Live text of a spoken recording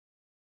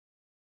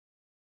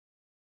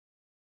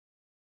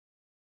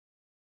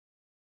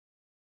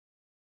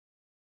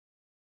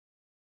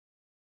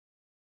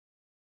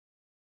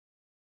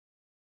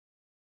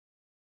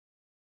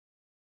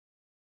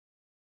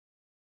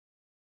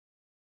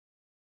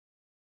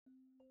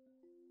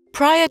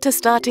Prior to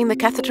starting the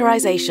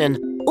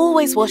catheterization,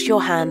 always wash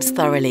your hands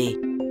thoroughly.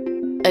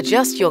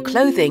 Adjust your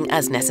clothing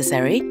as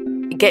necessary,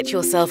 get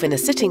yourself in a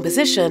sitting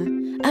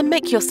position, and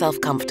make yourself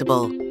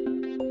comfortable.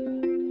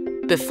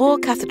 Before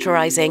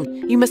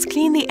catheterizing, you must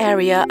clean the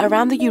area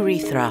around the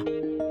urethra.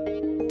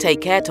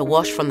 Take care to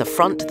wash from the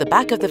front to the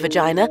back of the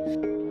vagina.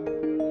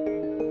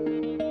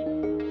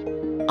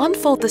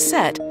 Unfold the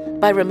set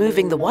by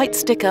removing the white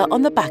sticker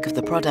on the back of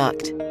the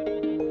product.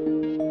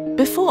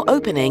 Before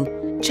opening,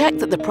 check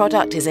that the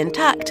product is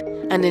intact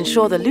and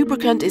ensure the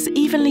lubricant is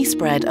evenly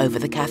spread over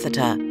the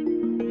catheter.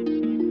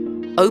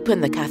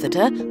 Open the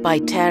catheter by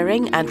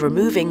tearing and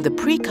removing the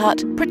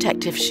pre-cut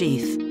protective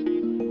sheath.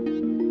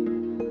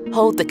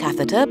 Hold the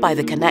catheter by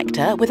the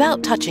connector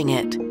without touching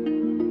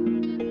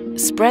it.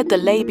 Spread the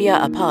labia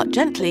apart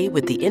gently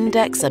with the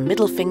index and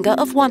middle finger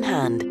of one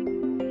hand.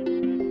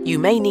 You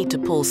may need to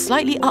pull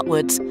slightly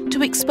upwards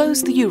to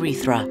expose the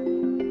urethra.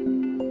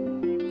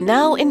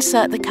 Now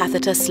insert the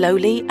catheter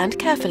slowly and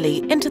carefully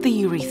into the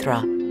urethra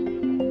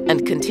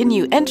and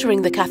continue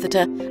entering the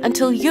catheter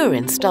until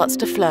urine starts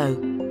to flow.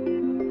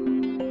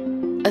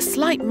 A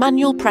slight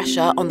manual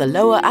pressure on the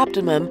lower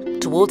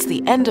abdomen towards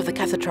the end of the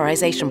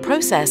catheterization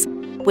process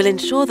will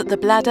ensure that the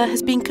bladder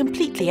has been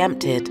completely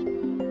emptied.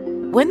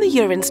 When the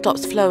urine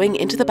stops flowing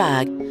into the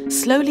bag,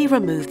 slowly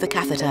remove the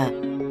catheter.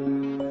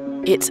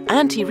 Its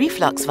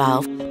anti-reflux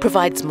valve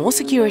provides more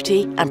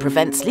security and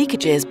prevents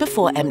leakages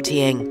before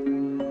emptying.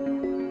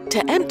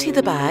 To empty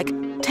the bag,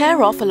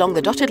 tear off along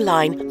the dotted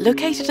line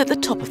located at the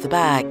top of the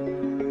bag.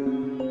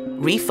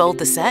 Refold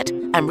the set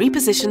and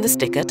reposition the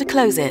sticker to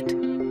close it.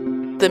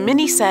 The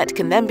mini set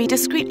can then be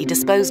discreetly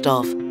disposed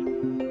of.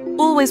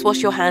 Always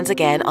wash your hands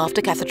again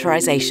after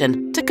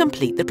catheterization to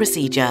complete the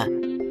procedure.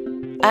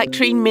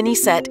 Actreen Mini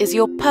Set is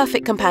your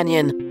perfect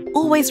companion,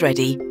 always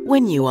ready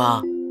when you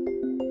are.